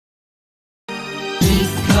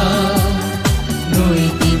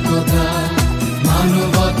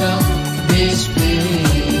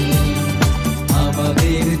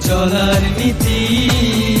চলার নীতি,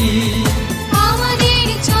 আমাদের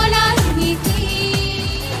চলার নীতি।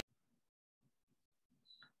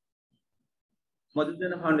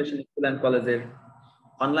 মধুসূদন ফাউন্ডেশন স্কুল অ্যান্ড কলেজের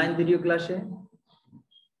অনলাইন ভিডিও ক্লাসে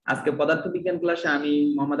আজকে পদার্থবিজ্ঞান ক্লাসে আমি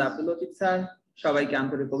মোহাম্মদ আব্দুল লতিফ স্যার সবাইকে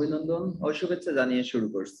আন্তরিক অভিনন্দন ও শুভেচ্ছা জানিয়ে শুরু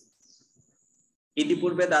করছি।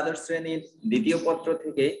 ইতিপূর্বে দ্বাদশ শ্রেণীর দ্বিতীয় পত্র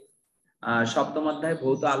থেকে সপ্তম অধ্যায়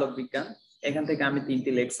ভৌত আলোক বিজ্ঞান, এখান থেকে আমি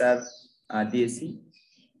 3টি লেকচার দিয়েছি,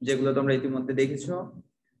 যেগুলো তোমরা ইতিমধ্যে দেখেছো।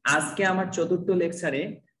 আজকে আমার চতুর্থ লেকচারে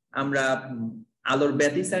আমরা আলোর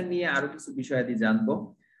ব্যতিচার নিয়ে আরো কিছু বিষয়াদি জানবো।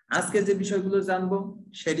 আজকে যে বিষয়গুলো জানবো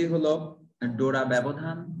সেটি হলো ডোরা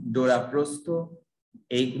ব্যবধান, ডোরা প্রস্থ,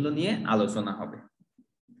 এইগুলো নিয়ে আলোচনা হবে।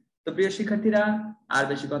 তো প্রিয় শিক্ষার্থীরা, আর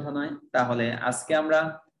বেশি কথা নয়, তাহলে আজকে আমরা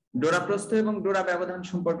ডোরা প্রস্থ এবং ডোরা ব্যবধান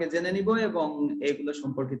সম্পর্কে জেনে নিব এবং এগুলো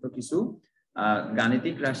সম্পর্কিত কিছু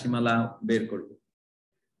গাণিতিক রাশিমালা বের করব।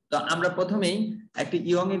 তো আমরা প্রথমেই একটি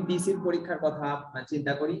ইয়ং এর বিসির পরীক্ষার কথা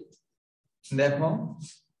চিন্তা করি। দেখো,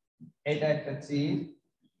 এটা একটা চির,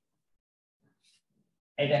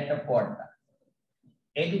 এটা একটা পর্দা,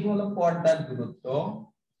 এটুকু হলো পর্দার দূরত্ব,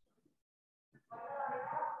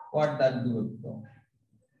 পর্দার দূরত্ব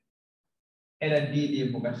এটা ডি দিয়ে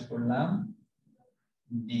প্রকাশ করলাম,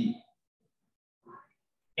 ডি।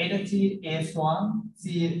 এটা চির S1,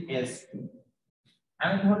 চির S2।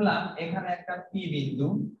 আমি ধরলাম এখানে একটা পি বিন্দু,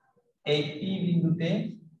 এই পি বিন্দুতে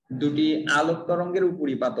দুটি আলোক তরঙ্গের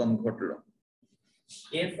উপরিপাতন ঘটলো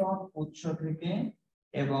S1 উৎস থেকে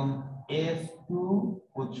এবং S2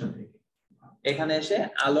 উৎস থেকে। এখানে এসে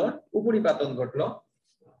আলোর উপরিপাতন ঘটলো,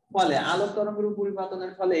 ফলে আলোক তরঙ্গের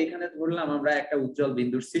উপরিপাতনের ফলে এখানে ধরলাম আমরা একটা উজ্জ্বল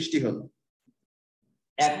বিন্দুর সৃষ্টি হলো।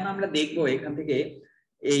 এখন আমরা দেখবো এখান থেকে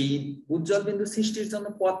এই উজ্জ্বল বিন্দু সৃষ্টির জন্য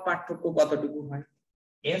পথ পার্থক্য কতটুকু হয়।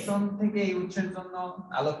 S1 থেকে এই উৎসের জন্য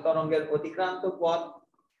আলোক তরঙ্গের অতিক্রান্ত পথ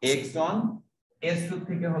x1, S2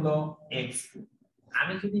 থেকে হলো x2।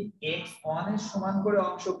 আমি যদি x1 এর সমান করে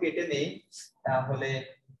অংশ কেটে নেই, তাহলে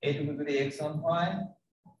এইটুকু যদি x1 হয়,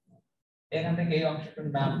 এখান থেকে এই অংশটার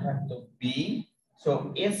নাম থাকতো b, সো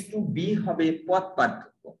S2b হবে পথ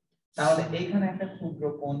পার্থক্য। তাহলে এইখানে একটা ক্ষুদ্র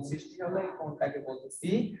কোণ সৃষ্টি হলো, এই কোণটাকে বলতেছি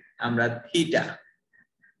আমরা থিটা।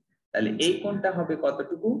 তাহলে এই কোণটা হবে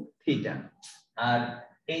কতটুকু? থিটা। আর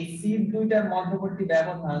এই চির দুইটার মধ্যবর্তী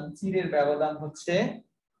ব্যবধান, চিরের ব্যবধান হচ্ছে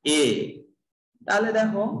a। তাহলে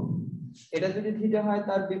দেখো, এটা যদি থিটা হয়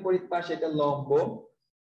তার বিপরীত পাশ এটা লম্ব,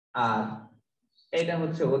 আর এটা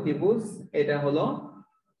হচ্ছে অতিভুজ, এটা হলো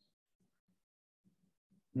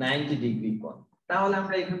 90 ডিগ্রি কোণ। তাহলে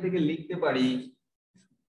আমরা এখান থেকে লিখতে পারি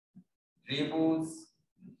ত্রিভুজ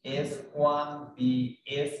S1B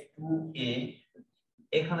S2A,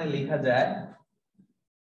 এখানে লেখা যায়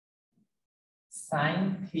sin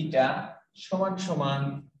থিটা সমান সমান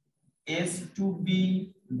S2B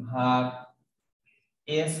ভাগ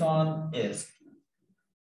S1 S2,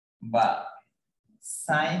 বা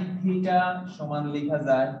sin থিটা সমান লেখা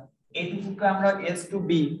যায়, এইটুকুকে আমরা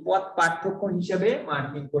S2B পথ পার্থক্য হিসেবে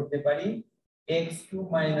মার্কিং করতে পারি x2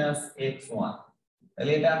 x1।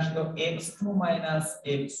 তাহলে এটা আসলো x2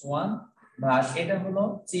 x1 ভাগ এটা হলো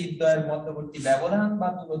চিরদ্বয়ের মধ্যবর্তী ব্যবধান বা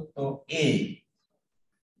দূরত্ব a।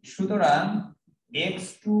 সুতরাং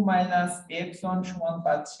x2 x1 সমান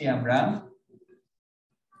পাচ্ছি আমরা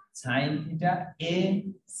sin theta a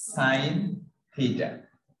sin theta.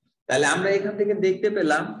 তাহলে আমরা এখান থেকে দেখতে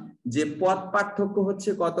পেলাম যে পথ পার্থক্য হচ্ছে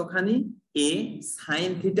কতখানি, a sin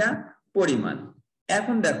থিটা পরিমাণ।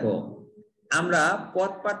 এখন দেখো, আমরা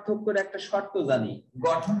পথ পার্থক্যের একটা শর্ত জানি,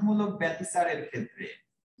 গঠনমূলক ব্যতিচারের ক্ষেত্রে,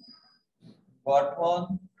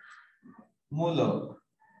 গঠনমূলক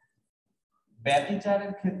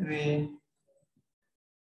ব্যতিচারের ক্ষেত্রে,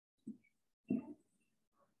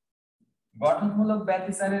 গঠনমূলক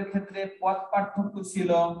ব্যতিচারের ক্ষেত্রে পথ পার্থক্য ছিল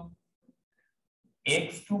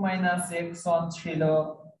x2 x1 ছিল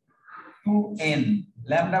 2n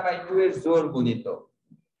λ/2 এর জোড় গুণিত,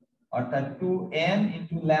 অর্থাৎ 2n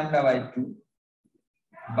 * λ/2,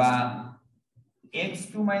 বা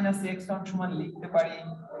x2 x1 সমান লিখতে পারি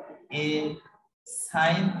a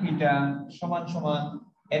sin থিটা সমান সমান,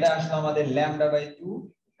 এটা আসলে আমাদের λ/2,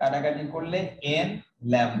 কাটাকাটি করলে n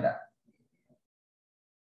ল্যামডা।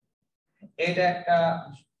 এটা একটা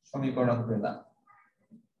সমীকরণ পেলাম,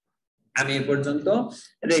 আমি এ পর্যন্ত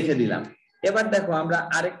রেখে দিলাম। এবার দেখো, আমরা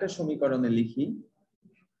আরেকটা সমীকরণে লিখি,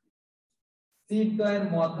 চিরদ্বয়ের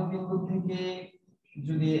মধ্যবিন্দু থেকে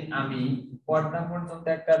যদি আমি পর্দা পর্যন্ত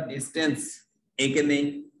একটা ডিসটেন্স এঁকে নেই,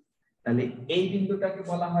 তাহলে এই বিন্দুটাকে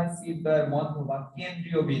বলা হয় চিরদ্বয়ের মধ্য বা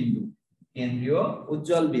কেন্দ্রীয় বিন্দু, কেন্দ্রীয়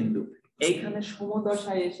উজ্জ্বল বিন্দু। এইখানে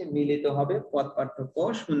সমদশায় এসে মিলিত হবে, পথ পার্থক্য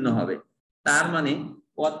শূন্য হবে। তার মানে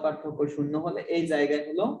পথ পার্থক্য শূন্য হলে এই জায়গায়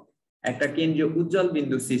হলো একটা কেন্দ্রীয় উজ্জ্বল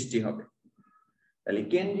বিন্দু সৃষ্টি হবে। তাহলে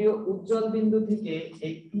কেন্দ্রীয় উজ্জ্বল বিন্দু থেকে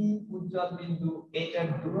একটি উজ্জ্বল বিন্দু, এটার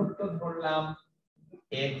দূরত্ব ধরলাম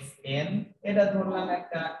xn, এটা ধরলাম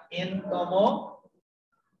একটা n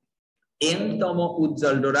তম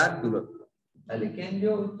উজ্জ্বল ডোরার দূরত্ব। তাহলে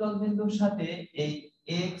কেন্দ্রীয় উজ্জ্বল বিন্দুর সাথে এই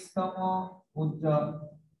x-তম উজ্জ্বল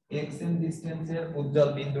xn ডিসটেন্সের উজ্জ্বল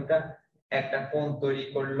বিন্দুটা একটা কোণ তৈরি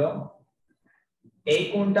করলো। এই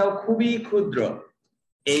কোণটাও খুবই ক্ষুদ্র,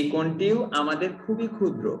 এই কোণটিও আমাদের খুবই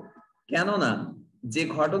ক্ষুদ্র, কেননা যে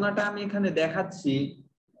ঘটনাটা আমি এখানে দেখাচ্ছি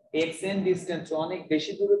xn ডিসটেন্স অনেক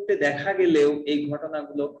বেশি দূরত্বে দেখা গেলেও এই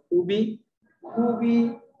ঘটনাগুলো খুবই খুবই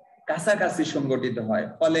কাছাকাছি সংঘটিত হয়।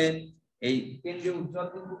 ফলে এই কেন্দ্রীয় উজ্জ্বল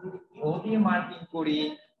বিন্দু যদি ও দিয়ে মার্কিং করি,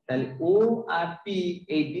 তাহলে ও আর পি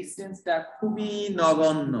এই ডিসটেন্সটা খুবই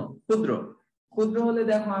নগণ্য, ক্ষুদ্র। ক্ষুদ্র হলে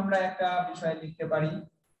দেখো আমরা একটা বিষয় লিখতে পারি,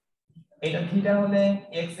 এটা থিটা হলে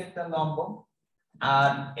x একটা লম্ব,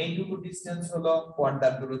 আর এইটুকু ডিসটেন্স হলো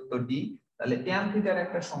পর্দার দূরত্ব d। তাহলে tan থিটার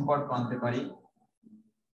একটা সম্পর্ক আনতে পারি,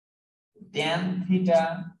 tan থিটা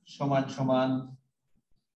সমান সমান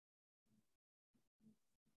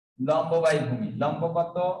লম্ব বাই ভূমি। লম্ব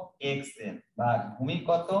কত? xn ভাগ ভূমি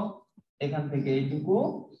কত? এখান থেকে এইটুকু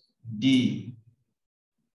d।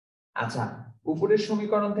 আচ্ছা, উপরের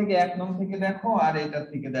সমীকরণ থেকে 1 নং থেকে দেখো, আর এটা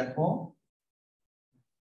থেকে দেখো,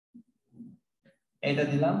 এটা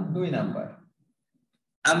দিলাম 2 নাম্বার।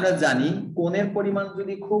 আমরা জানি কোণের পরিমাণ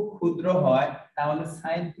যদি খুব ক্ষুদ্র হয় তাহলে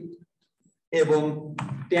sin থিটা এবং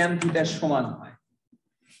tan থিটার সমান হয়।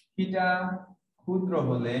 থিটা ক্ষুদ্র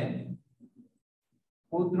হলে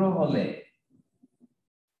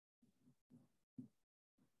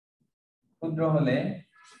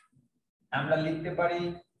আমরা লিখতে পারি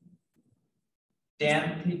tan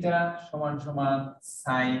থিটা সমান সমান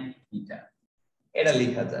sin থিটা, এটা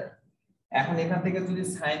লেখা যায়। এখন এখান থেকে যদি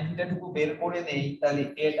sin থিটাটুকু বের করে নেই, তাহলে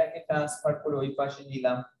এটাকে ট্রান্সফার করে ওই পাশে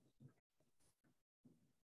নিলাম,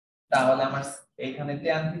 তাহলে আমার এখানে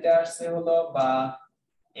tan থিটা আসছে হলো বা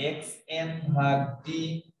xn ভাগ t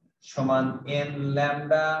সমান n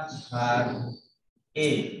ল্যামডা ভাগ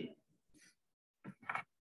a।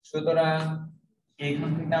 সুতরাং এখান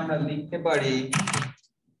থেকে আমরা লিখতে পারি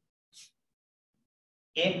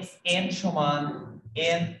xn সমান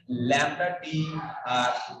n ল্যামডা t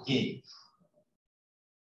ভাগ a।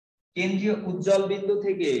 কেন্দ্রীয় উজ্জ্বল বিন্দু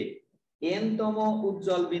থেকে n তম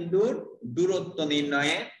উজ্জ্বল বিন্দুর দূরত্ব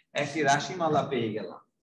নির্ণয়ে একটি রাশিমালা পেয়ে গেলাম।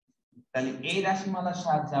 তাহলে এই রাশিমালার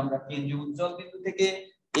সাহায্যে আমরা কেন্দ্রীয় উজ্জ্বল বিন্দু থেকে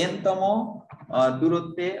n তম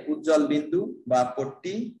দূরত্বে উজ্জ্বল বিন্দু বা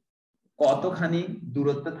পট্টি কতখানি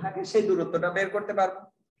দূরত্ব থাকে সেই দূরত্বটা বের করতে পারবো।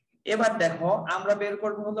 এবার দেখো আমরা বের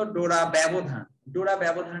করব হলো ডোরা ব্যবধান। ডোরা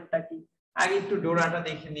ব্যবধানটা কি? আগে একটু ডোরাটা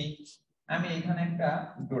দেখে নিই। আমি এখানে একটা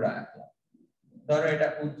ডোরা আঁকলাম, ধরো এটা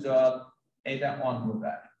উজ্জ্বল, এটা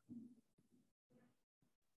অন্ধকার,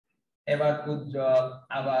 এবার উজ্জ্বল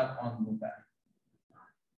আবার অন্ধকার,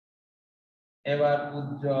 এবার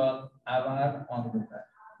উজ্জ্বল আবার অন্ধকার,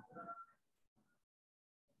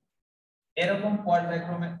 এরকম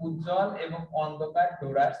পর্যায়ক্রমে উজ্জ্বল এবং অন্ধকার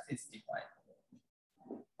ডোরার সৃষ্টি হয়।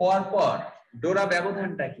 পরপর ডোরা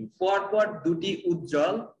ব্যবধানটা কি? পরপর দুটি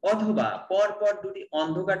উজ্জ্বল অথবা পরপর দুটি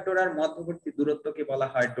অন্ধকার ডোরার মধ্যবর্তী দূরত্বকে বলা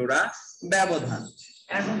হয় ডোরা ব্যবধান।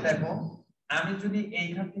 এখন দেখো আমি যদি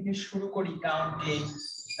এইখান থেকে শুরু করি কাউন্টিং,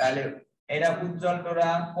 তাহলে এটা উজ্জ্বল ডোরা,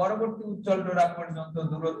 পরবর্তী উজ্জ্বল ডোরা পর্যন্ত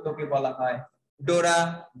দূরত্বকে বলা হয় ডোরা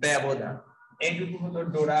ব্যবধান। এইটুকু হলো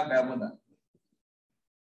ডোরা ব্যবধান।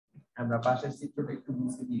 আমরা পাশের চিত্রটা একটু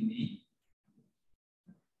মুছে দিয়ে দিই।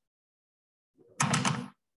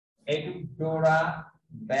 এইটুকু ডোরা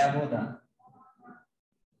ব্যবধান।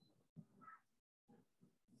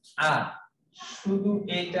 আর শুধু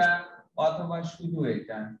এটা অথবা শুধু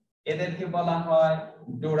এটা, এদেরকে বলা হয়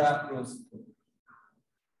ডোরা প্রস্থ।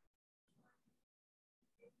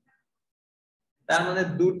 তার মানে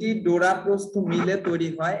দুটি ডোরা প্রস্থ মিলে তৈরি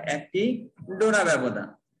হয় একটি ডোরা ব্যবধান।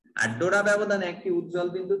 আর ডোরা ব্যবধানে একটি উজ্জ্বল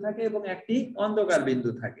বিন্দু থাকে এবং একটি অন্ধকার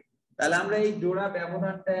বিন্দু থাকে। তাহলে আমরা এই ডোরা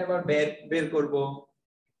ব্যবধানটা এবার বের করব।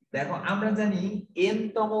 দেখো আমরা জানি n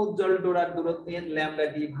তম উজ্জ্বল ডোরার দূরত্ব n ল্যামডা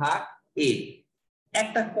d ভাগ a।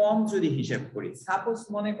 একটা কম যদি হিসাব করি, সাপোজ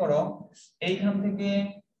মনে করো এইখান থেকে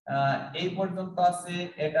এই পর্যন্ত আছে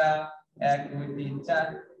এটা 1 2 3 4,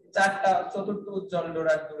 চারটা চতুর্থ উজ্জ্বল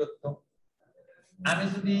ডোরার দূরত্ব। আমি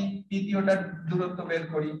যদি তৃতীয়টার দূরত্ব বের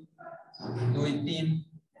করি 2 3,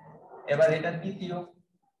 এবার এটা তৃতীয়।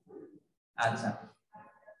 আচ্ছা,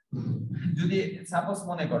 যদি সাপোজ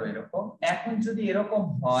মনে করো এরকম, এখন যদি এরকম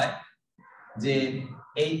হয় যে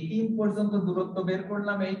এই 3 পর্যন্ত দূরত্ব বের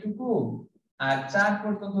করলাম এইটুকু, আর 4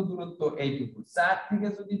 পর্যন্ত দূরত্ব এইটুকু। 4 থেকে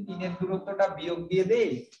যদি 3 এর দূরত্বটা বিয়োগ দিয়ে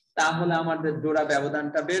দেই তাহলে আমাদের জোড়া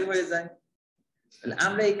ব্যবধানটা বের হয়ে যায়। তাহলে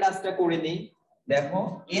আমরা এই কাজটা করে নিই। দেখো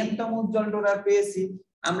n তম উজ্জ্বল ডোরার পেয়েছি,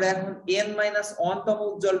 আমরা এখন n-1 তম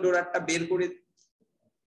উজ্জ্বল ডোরারটা বের করে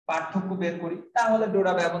পার্থক্য বের করি, তাহলে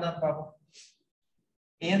ডোরা ব্যবধান পাবো।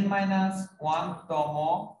 n-1 তম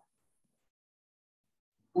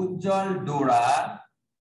উজ্জ্বল ডোরার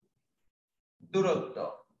দূরত্ব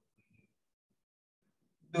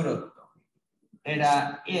এটা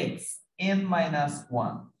x n-1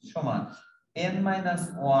 সমান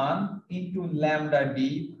n-1 ইনটু ল্যামডা d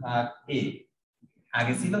ভাগ a।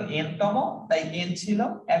 আগে ছিল n তম তাই n ছিল,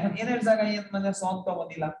 এখন n এর জায়গায় n-1 তম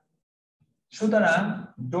দিলাম। সুতরাং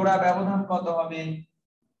ডোরা ব্যবধান কত হবে?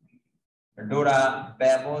 ডোরা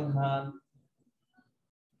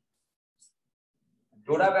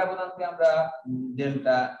ব্যবধানকে আমরা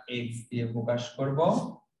ডেল্টা x দিয়ে প্রকাশ করব।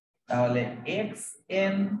 তাহলে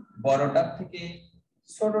xn বড়টার থেকে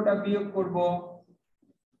ছোটটা বিয়োগ করব,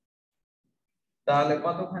 তাহলে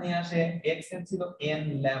কতখানি আসে? xn ছিল n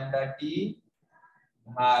ল্যামডা t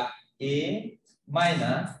ভাগ a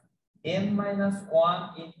minus n-1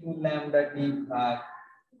 into lambda t ভাগ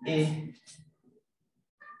a,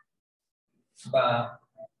 বা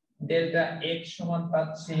ডেল্টা x সমান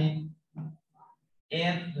পাচ্ছি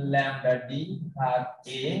n ল্যামডা d ভাগ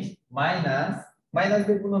a মাইনাস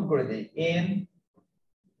দিয়ে গুণন করে দেই n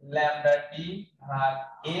ল্যামডা t ভাগ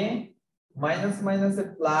a মাইনাস মাইনাসে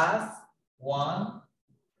প্লাস 1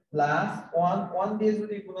 দিয়ে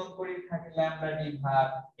যদি গুণন করি থাকে ল্যামডা d ভাগ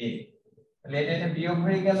a, তাহলে এটা বিয়োগ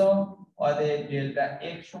হয়ে গেল। অতএব ডেল্টা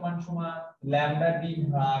x সমান ল্যামডা d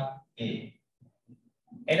ভাগ a।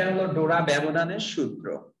 এটা হলো ডোরা ব্যবধানের সূত্র।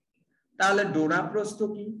 তাহলে ডোরা প্রস্থ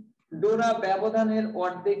কি? ডোরা ব্যবধানের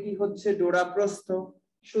অর্ধেকই হচ্ছে ডোরা প্রস্থ।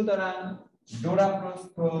 সুতরাং ডোরা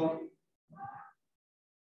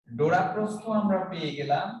প্রস্থ আমরা পেয়ে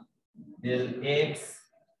গেলাম ডেল x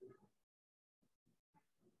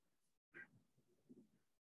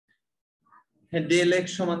ডেল x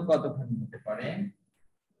সমান কতখানি হতে পারে?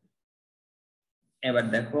 এবার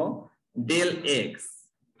দেখো ডেল x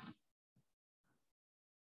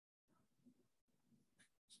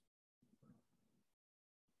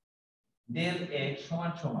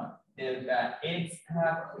সমান ডেল্টা x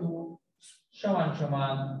ভাগ 2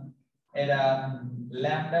 সমান এরা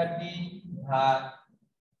ল্যামডা t ভাগ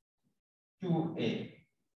 2a।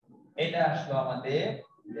 এটা আসলো আমাদের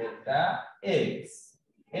ডেল্টা x।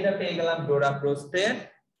 এটা পেয়ে গেলাম ডোরা প্রস্থের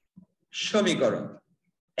সমীকরণ।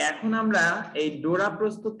 এখন আমরা এই ডোরা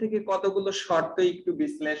প্রস্থ থেকে কতগুলো শর্ত একটু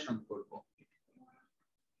বিশ্লেষণ করব।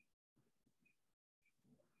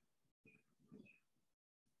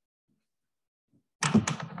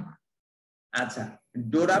 আচ্ছা,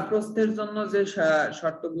 ডোরা প্রস্থের জন্য যে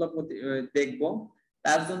শর্তগুলো দেখব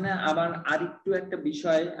তার জন্য আবার আরেকটু একটা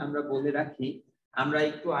বিষয় আমরা বলে রাখি। আমরা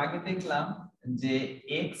একটু আগে দেখলাম যে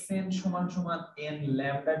xn সমান n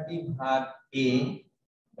ল্যামডা t ভাগ a,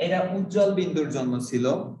 এটা উজ্জ্বল বিন্দুর জন্য ছিল।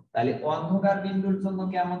 তাহলে অন্ধকার বিন্দুর জন্য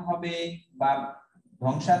কেমন হবে? বা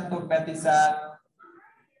ধ্বংসাত্মক ব্যতিচার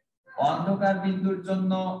অন্ধকার বিন্দুর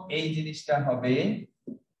জন্য এই জিনিসটা হবে,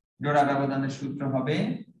 ডোরা ব্যবধানের সূত্র হবে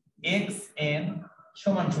xn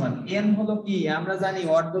সমান n হলো কি? আমরা জানি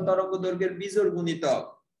অর্ধ তরঙ্গ দৈর্ঘ্যের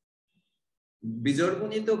বিজোড়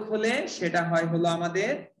গুণিতক হলে সেটা হয় হলো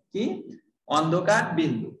আমাদের কি? অন্ধকার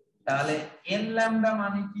বিন্দু। তাহলে n ল্যামডা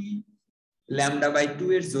মানে কি? ল্যামডা বাই 2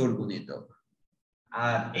 এর জোড় গুণিতক।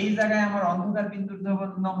 আর এই জায়গায় আমার অন্ধকার বিন্দুর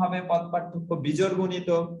জন্য হবে পথ পার্থক্য বিজোড়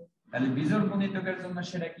গুণিতক। তাহলে বিজোড় গুণিতকের জন্য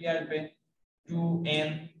সেটা কি আসবে? 2n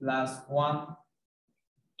 + 1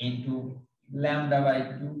 ইনটু ল্যামডা বাই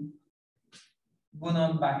 2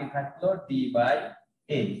 গুণন বাকি থাকলো d বাই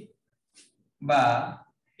a, বা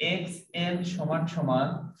xn সমান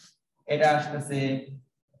এটা আসতেছে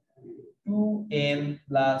 2n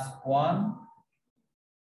 + 1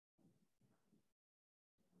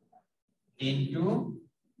 ইনটু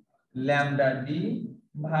ল্যামডা d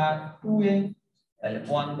ভাগ 2a। তাহলে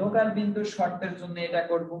অন্ধকার বিন্দুর শর্তের জন্য এটা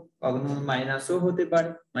করব। কখনো মাইনাসও হতে পারে,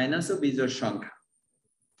 মাইনাসও বিজোড় সংখ্যা।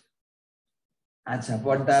 আচ্ছা,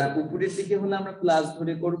 পর্দার উপরের দিকে হলে আমরা প্লাস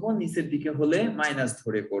ধরে করব, নিচের দিকে হলে মাইনাস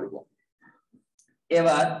ধরে করব।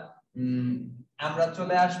 এবার আমরা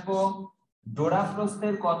চলে আসব ডোরা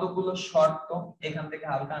প্রস্থের কতগুলো শর্ত। এখান থেকে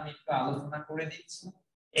হালকা আমি একটু আলোচনা করে দিচ্ছি,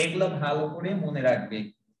 এগুলো ভালো করে মনে রাখবে।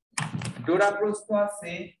 ডোরা প্রস্থ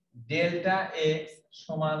আছে ডেল্টা x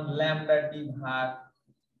সমান ল্যামডা d ভাগ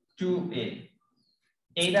 2a।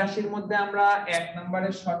 এই রাশির মধ্যে আমরা 1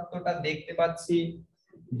 নম্বরের শর্তটা দেখতে পাচ্ছি,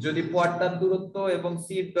 যদি পর্দার দূরত্ব এবং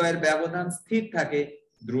সিট দ্বয়ের ব্যবধান স্থির থাকে,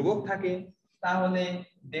 ধ্রুবক থাকে, তাহলে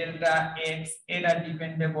ডেল্টা এক্স এটা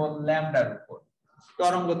ডিপেন্ডেবল ল্যামডার উপর।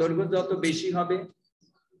 তরঙ্গ দৈর্ঘ্য যত বেশি হবে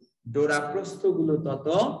ডোরা প্রস্থগুলো তত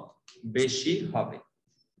বেশি হবে।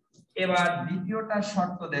 এবার দ্বিতীয়টা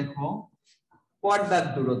শর্ত দেখো, পর্দার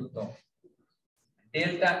দূরত্ব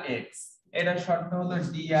ডেল্টা এক্স, এটা শর্ত হলো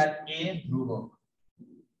ডি আর এ ধ্রুবক।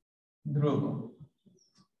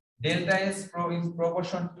 Delta S is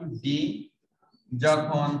proportion two D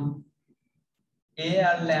যখন এ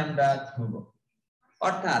আর ল্যামডা ধ্রুবক।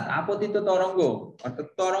 অর্থাৎ আপতিত তরঙ্গ অর্থাৎ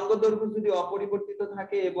তরঙ্গ দৈর্ঘ্য যদি অপরিবর্তিত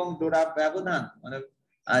থাকে এবং ডোরা ব্যবধান মানে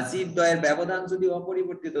চিরদ্বয়ের ব্যবধান যদি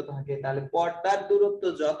অপরিবর্তিত থাকে তাহলে পর্দার দূরত্ব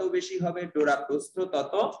যত বেশি হবে ডোরা প্রস্থ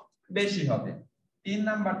তত বেশি হবে। 3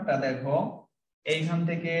 নাম্বারটা দেখো, এইখান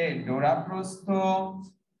থেকে ডোরা প্রস্থ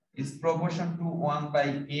is proportion to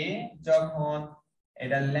 1/a যখন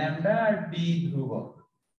এটা ল্যামডা আর ডি ধ্রুবক।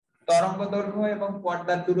 তরঙ্গ দৈর্ঘ্য এবং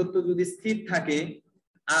পর্দার দূরত্ব যদি স্থির থাকে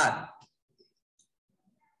আর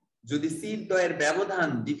যদি চিরদ্বয়ের ব্যবধান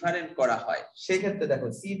ডিফারেন্ট করা হয় সেক্ষেত্রে দেখো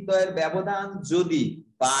চিরদ্বয়ের ব্যবধান যদি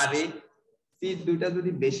বাড়ে, চির দুইটা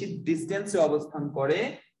যদি বেশি ডিসটেন্সে অবস্থান করে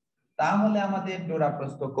তাহলে আমাদের ডোরা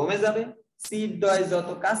প্রস্থ কমে যাবে। চিরদ্বয় যত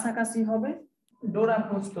কাছাকাছি হবে ডোরা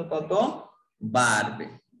প্রস্থ তত বাড়বে।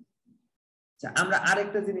 আমরা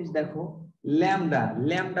আরেকটা জিনিস দেখো,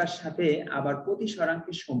 ল্যামডার সাথে আবার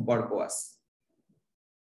প্রতিসরাঙ্কের সম্পর্ক আছে।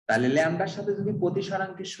 তাহলে ল্যামডার সাথে যদি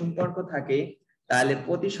প্রতিসরাঙ্কের সম্পর্ক থাকে তাহলে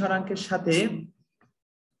প্রতিসরাঙ্কের সাথে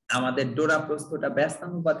আমাদের ডোরা প্রস্থটা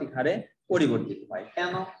ব্যস্তানুপাতিক হারে পরিবর্তিত হয়।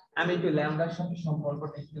 কেন? আমি একটু ল্যামডার সাথে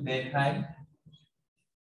সম্পর্কটা একটু দেখাই।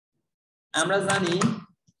 আমরা জানি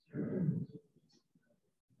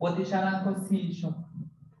প্রতিসরাঙ্ক সি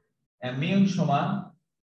মিউ সমান,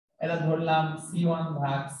 এটা ধরলাম c1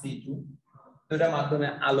 ভাগ c2, দুটার মাধ্যমে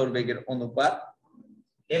আলোর বেগের অনুপাত।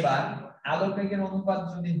 এবার আলোর বেগের অনুপাত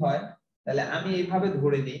যদি হয় তাহলে আমি এইভাবে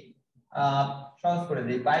ধরে নিই, সহজ করে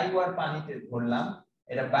দিই, বায়ু আর পানিতে ধরলাম,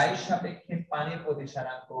 এটা বায়ুর সাপেক্ষে পানির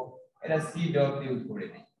প্রতিসরাঙ্ক, এটা cw ধরে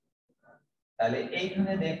নিই। তাহলে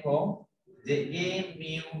এইখানে দেখো যে a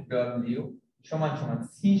মিউ w সমান সমান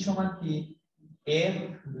c সমান কি f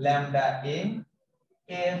lambda a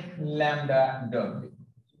f lambda w,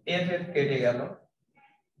 f কেটে গেল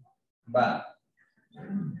বা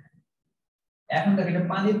এখন দেখো এটা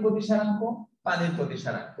পানির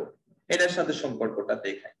প্রতিসরাঙ্ক এটার সাথে সম্পর্কটা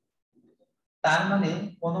দেখাই। তার মানে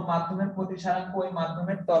কোন মাধ্যমের প্রতিসরাঙ্ক ওই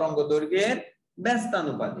মাধ্যমের তরঙ্গ দৈর্ঘ্যের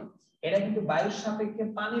ব্যস্তানুপাতিক। এটা কিন্তু বায়ুর সাপেক্ষে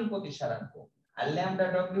পানির প্রতিসরাঙ্ক। আর ল্যামডা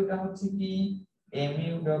ডব্লিউটা হচ্ছে কি a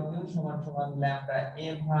মিউ w সমান সমান ল্যামডা a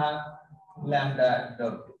ভাগ ল্যামডা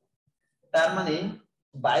w। তার মানে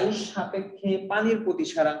বায়ুর সাপেক্ষে পানির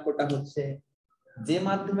প্রতিসরাঙ্কটা হচ্ছে যে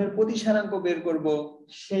মাধ্যমের প্রতিসরাঙ্ক বের করব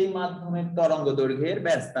সেই মাধ্যমের তরঙ্গ দৈর্ঘ্যের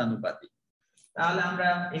ব্যস্তানুপাতিক। তাহলে আমরা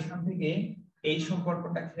এখান থেকে এই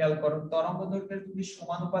সম্পর্কটা খেয়াল করো, তরঙ্গ দৈর্ঘ্যের যদি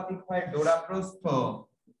সমানুপাতিক হয় ডোরা প্রস্থ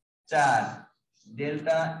 4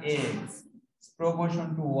 ডেল্টা এক্স প্রপোর্শন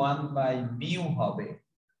টু 1/μ হবে।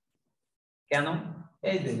 কেন?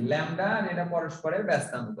 এই যে ল্যামডা আর এটা পরস্পরের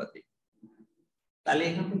ব্যস্তানুপাতিক। তাহলে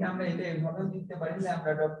এখান থেকে আমরা এটা এইভাবে লিখতে পারি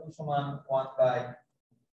ল্যামডা ডব্লিউ সমান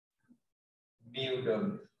 1/μw।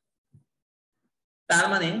 তার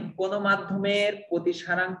মানে কোন মাধ্যমের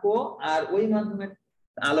প্রতিসরাঙ্ক আর ওই মাধ্যমের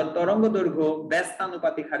আলোর তরঙ্গ দৈর্ঘ্য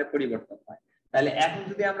ব্যস্তানুপাতিক হারে পরিবর্তন হয়। তাহলে এখন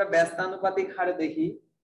যদি আমরা ব্যস্তানুপাতিক হারে দেখি,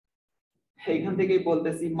 এখান থেকেই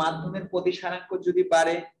বলতেছি মাধ্যমের প্রতিসরাঙ্ক যদি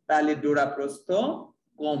বাড়ে তাহলে ডোরা প্রস্থ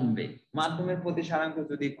কমবে, মাধ্যমের প্রতিসরাঙ্ক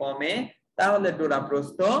যদি কমে তাহলে ডোরা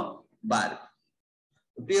প্রস্থ বাড়বে।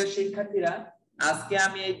 প্রিয় শিক্ষার্থীরা, আজকে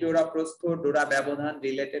আমি এই ডোরা প্রস্থ ডোরা ব্যবধান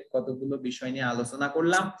রিলেটেড কতগুলো বিষয় নিয়ে আলোচনা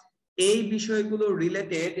করলাম। এই বিষয়গুলো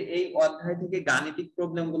রিলেটেড এই অধ্যায় থেকে গাণিতিক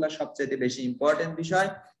প্রবলেমগুলো সবচেয়ে বেশি ইম্পর্টেন্ট বিষয়।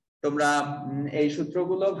 তোমরা এই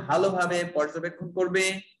সূত্রগুলো ভালোভাবে পর্যবেক্ষণ করবে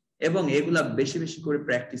এবং এগুলা বেশি বেশি করে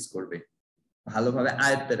প্র্যাকটিস করবে, ভালোভাবে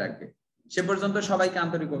আয়ত্তে রাখবে। সে পর্যন্ত সবাইকে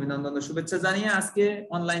আন্তরিক অভিনন্দন ও শুভেচ্ছা জানিয়ে আজকে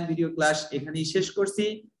অনলাইন ভিডিও ক্লাস এখানেই শেষ করছি।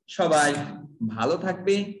 সবাই ভালো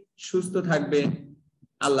থাকবে, সুস্থ থাকবে।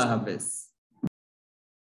 আল্লাহ হাফেজ।